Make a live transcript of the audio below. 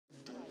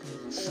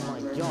Oh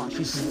my gosh,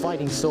 he's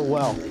fighting so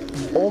well.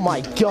 Oh my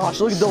gosh,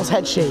 look at those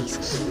head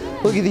shakes.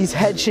 Look at these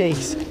head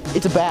shakes.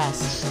 It's a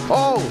bass.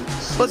 Oh,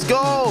 let's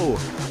go.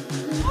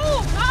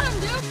 Oh, got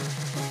him,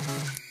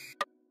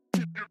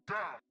 dude.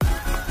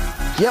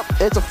 Yep,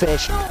 it's a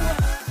fish.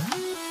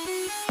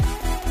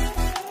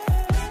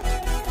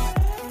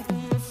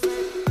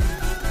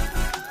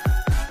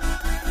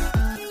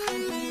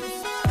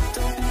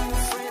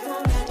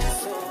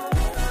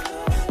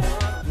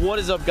 What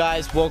is up,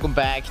 guys? Welcome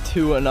back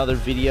to another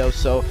video.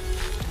 So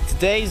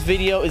today's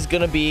video is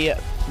gonna be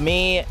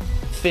me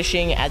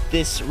fishing at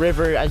this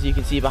river, as you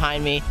can see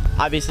behind me.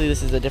 Obviously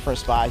this is a different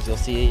spot, as you'll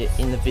see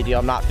in the video.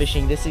 I'm not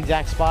fishing this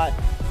exact spot,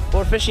 but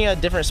we're fishing at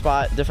a different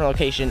spot, different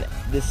location,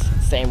 this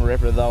same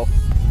river though.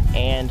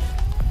 And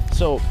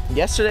so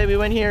yesterday we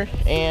went here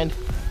and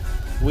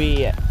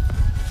we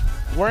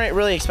weren't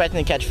really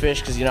expecting to catch fish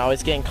because, you know,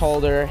 it's getting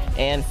colder,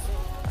 and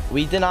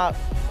we did not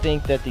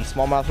think that the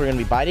smallmouth were gonna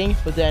be biting,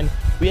 but then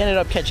we ended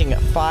up catching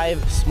 5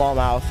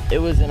 smallmouth. It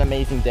was an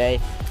amazing day.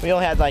 We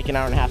only had like an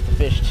hour and a half to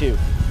fish too.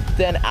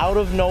 Then out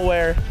of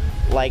nowhere,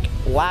 like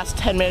last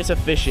 10 minutes of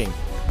fishing,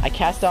 I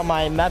cast out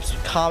my Mep's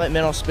Comet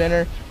minnow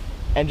spinner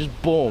and just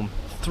boom,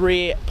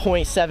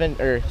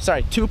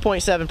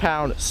 2.7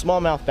 pound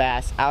smallmouth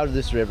bass out of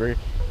this river.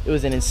 It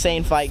was an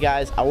insane fight,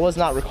 guys. I was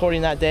not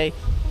recording that day,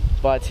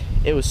 but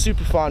it was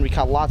super fun. We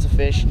caught lots of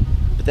fish.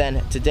 But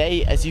then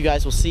today, as you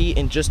guys will see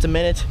in just a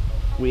minute,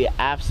 we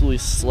absolutely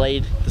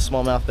slayed the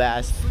smallmouth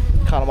bass.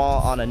 Caught them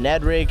all on a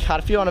Ned rig,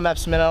 caught a few on a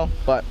Mep's minnow,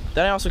 but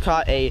then I also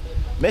caught a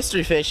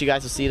mystery fish. You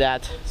guys will see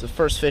that. It's the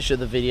first fish of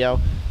the video.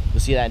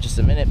 We'll see that in just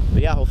a minute.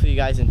 But yeah, hopefully you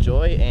guys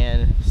enjoy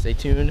and stay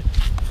tuned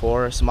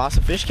for some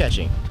awesome fish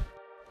catching.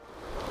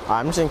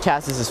 I'm just gonna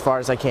cast this as far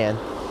as I can.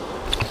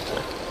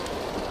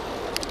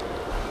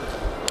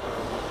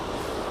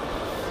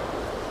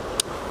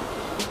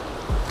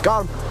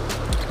 Got him.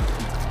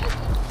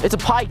 It's a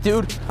pike,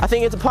 dude. I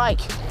think it's a pike.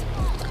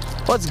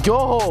 Let's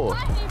go.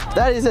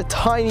 That is a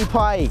tiny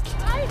pike.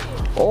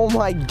 Oh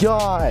my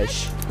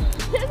gosh.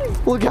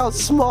 Look how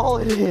small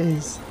it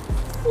is.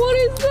 What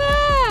is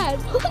that?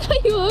 Look how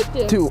you hooked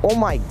it. Dude, oh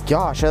my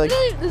gosh. I like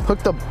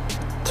hooked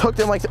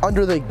him like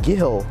under the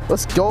gill.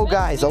 Let's go,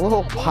 guys. A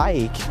little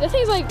pike. This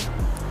thing's like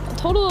a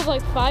total of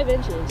like 5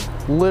 inches.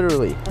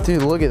 Literally.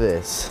 Dude, look at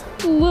this.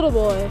 Little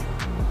boy.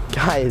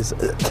 Guys.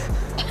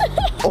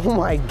 Oh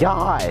my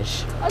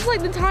gosh. That's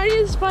like the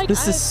tiniest pike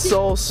This is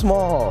so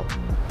small.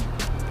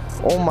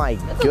 Oh my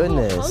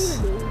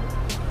goodness.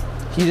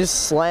 He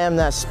just slammed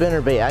that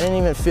spinner bait. I didn't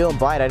even feel him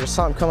bite. I just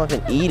saw him come up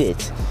and eat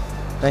it.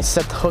 And I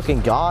set the hook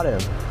and got him.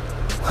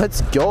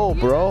 Let's go,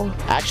 bro.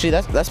 Actually,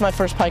 that's my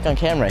first pike on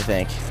camera, I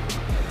think.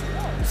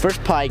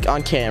 First pike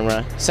on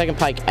camera. Second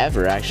pike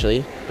ever,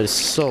 actually. But it's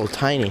so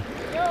tiny.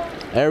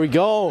 There we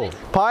go.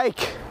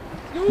 Pike.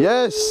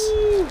 Yes.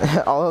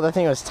 Although that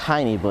thing was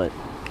tiny, but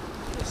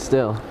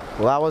still.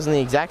 Well, that wasn't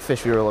the exact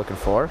fish we were looking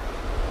for.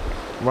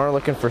 We were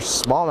looking for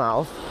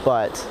smallmouth,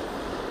 but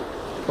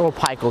a little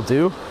pike will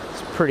do.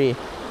 It's a pretty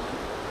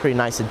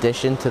nice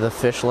addition to the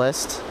fish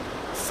list.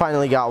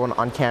 Finally got one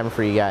on camera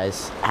for you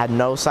guys. Had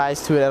no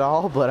size to it at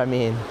all, but I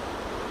mean,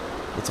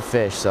 it's a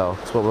fish, so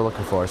that's what we're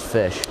looking for, is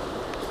fish.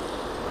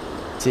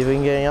 See if we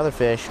can get any other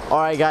fish. All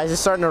right, guys, it's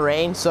starting to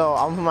rain, so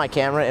I'm gonna put my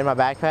camera in my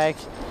backpack.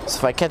 So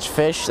if I catch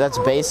fish, that's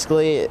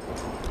basically,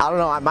 I don't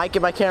know, I might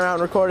get my camera out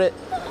and record it,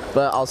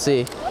 but I'll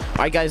see. All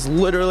right, guys,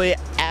 literally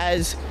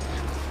as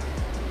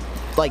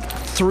like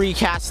 3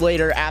 casts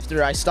later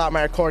after I stopped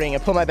my recording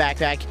and put my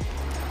backpack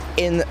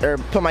in, or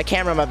put my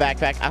camera in my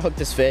backpack, I hooked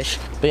this fish.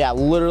 But yeah,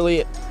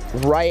 literally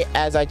right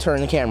as I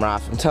turn the camera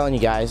off. I'm telling you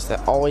guys,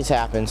 that always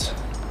happens.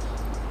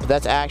 But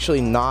that's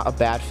actually not a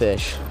bad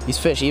fish. These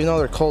fish, even though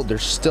they're cold, they're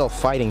still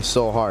fighting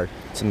so hard.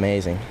 It's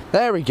amazing.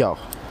 There we go.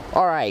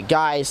 All right,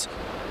 guys,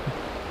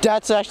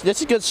 that's a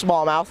good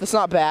smallmouth. It's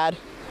not bad.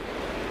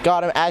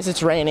 Got him as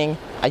it's raining.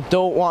 I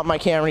don't want my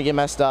camera to get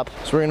messed up,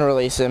 so we're gonna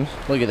release him.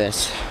 Look at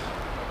this.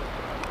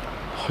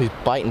 Oh, he's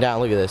biting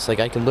down. Look at this. Like,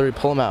 I can literally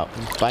pull him out.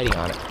 He's biting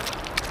on it.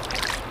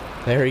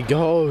 There he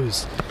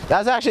goes.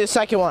 That's actually the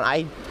second one.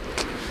 I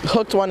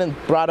hooked one and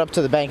brought it up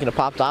to the bank and it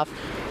popped off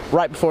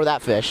right before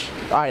that fish.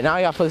 All right, now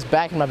I gotta put this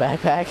back in my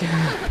backpack.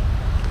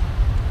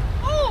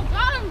 Oh,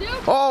 got him, dude.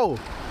 Oh,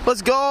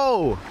 let's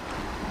go.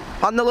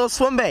 On the little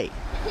swim bait.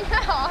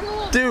 Yeah, on the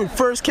little Dude,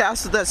 first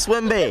cast with that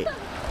swim bait.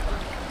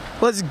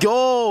 Let's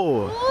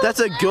go. That's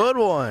a good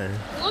one.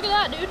 Look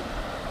at that, dude.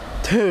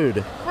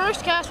 Dude.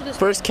 First cast with this.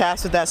 First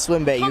cast with that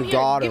swim bait. Come You here,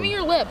 got him. Give me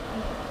your lip.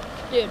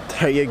 Dude.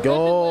 There you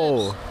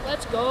go.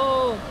 Let's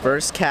go.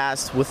 First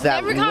cast with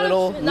that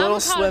little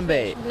swim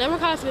bait. Never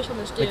caught a fish on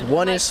this, dude. Like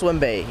 1-inch swim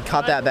bait. He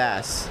caught that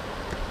bass.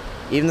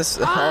 Even this.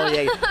 Oh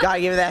yeah,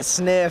 gotta give it that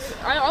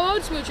sniff. I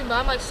love smooching, but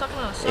I'm like sucking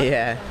on a sucker.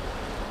 Yeah.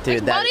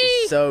 Dude, that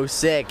is so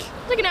sick.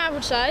 It's like an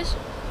average size.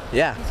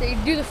 Yeah. So you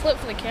do the flip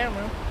for the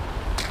camera.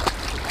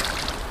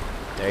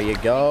 There you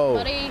go.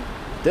 Buddy.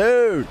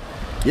 Dude.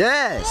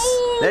 Yes.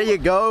 Ooh. There you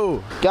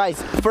go.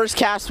 Guys, first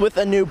cast with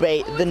a new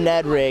bait, the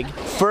Ned rig.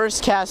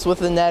 First cast with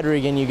the Ned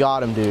rig and you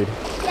got him, dude.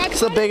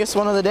 the biggest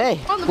one of the day.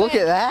 Look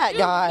at that, Dude,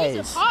 guys.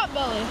 He's a pot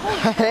belly.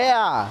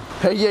 Yeah.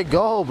 There you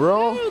go,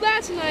 bro. Ooh,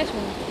 that's a nice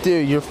one.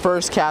 Dude, your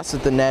first cast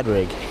with the Ned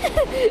rig.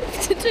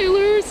 Too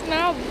loose,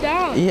 now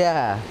down.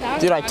 Yeah.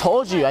 Dude, I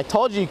told you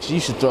you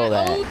should throw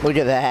that. Look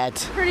at that.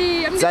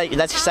 Pretty.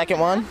 That's your second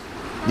one?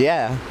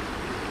 Yeah.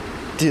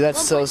 Dude,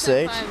 that's so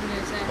sick.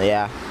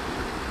 Yeah.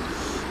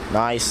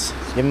 Nice.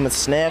 Give him a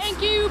sniff.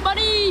 Thank you,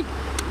 buddy.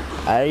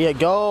 There you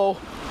go.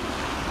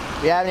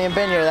 We haven't even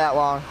been here that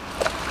long.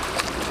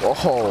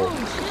 Whoa.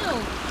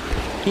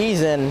 Oh,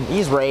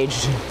 He's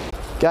raged.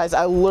 Guys,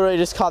 I literally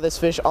just caught this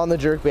fish on the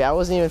jerkbait. I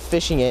wasn't even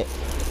fishing it.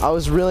 I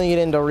was reeling it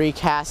in to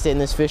recast it,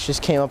 and this fish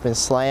just came up and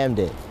slammed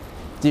it.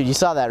 Dude, you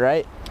saw that,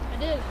 right? I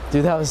did.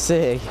 Dude, that was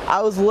sick.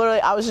 I was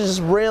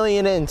just reeling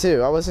it in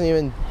too. I wasn't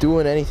even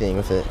doing anything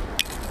with it.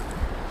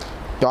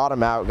 Got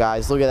him out,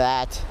 guys. Look at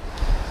that.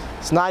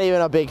 It's not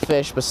even a big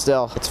fish, but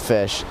still, it's a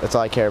fish. That's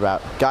all I care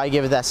about. Gotta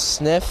give it that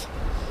sniff.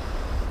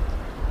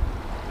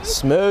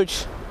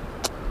 Smooch.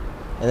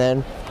 And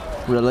then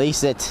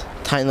release it.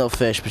 Tiny little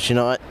fish, but you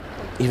know what?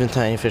 Even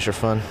tiny fish are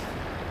fun.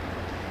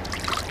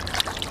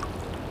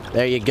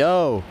 There you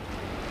go.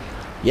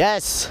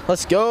 Yes,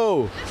 let's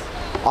go.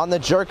 On the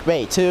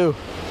jerkbait too.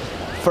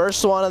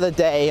 First one of the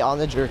day on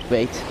the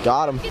jerkbait.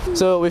 Got him.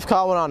 So we've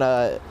caught one on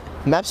a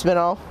Mepps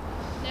minnow,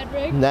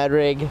 Ned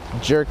rig,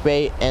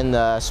 jerkbait, and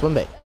the swim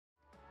bait.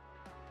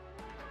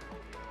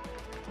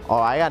 Oh,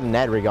 I got a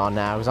Ned rig on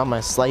now because I'm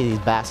gonna slay these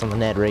bass on the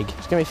Ned rig.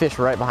 There's gonna be fish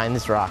right behind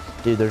this rock.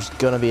 Dude, there's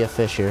gonna be a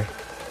fish here.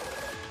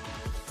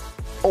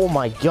 Oh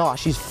my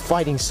gosh, he's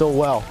fighting so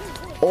well.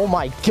 Oh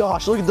my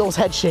gosh, look at those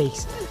head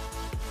shakes.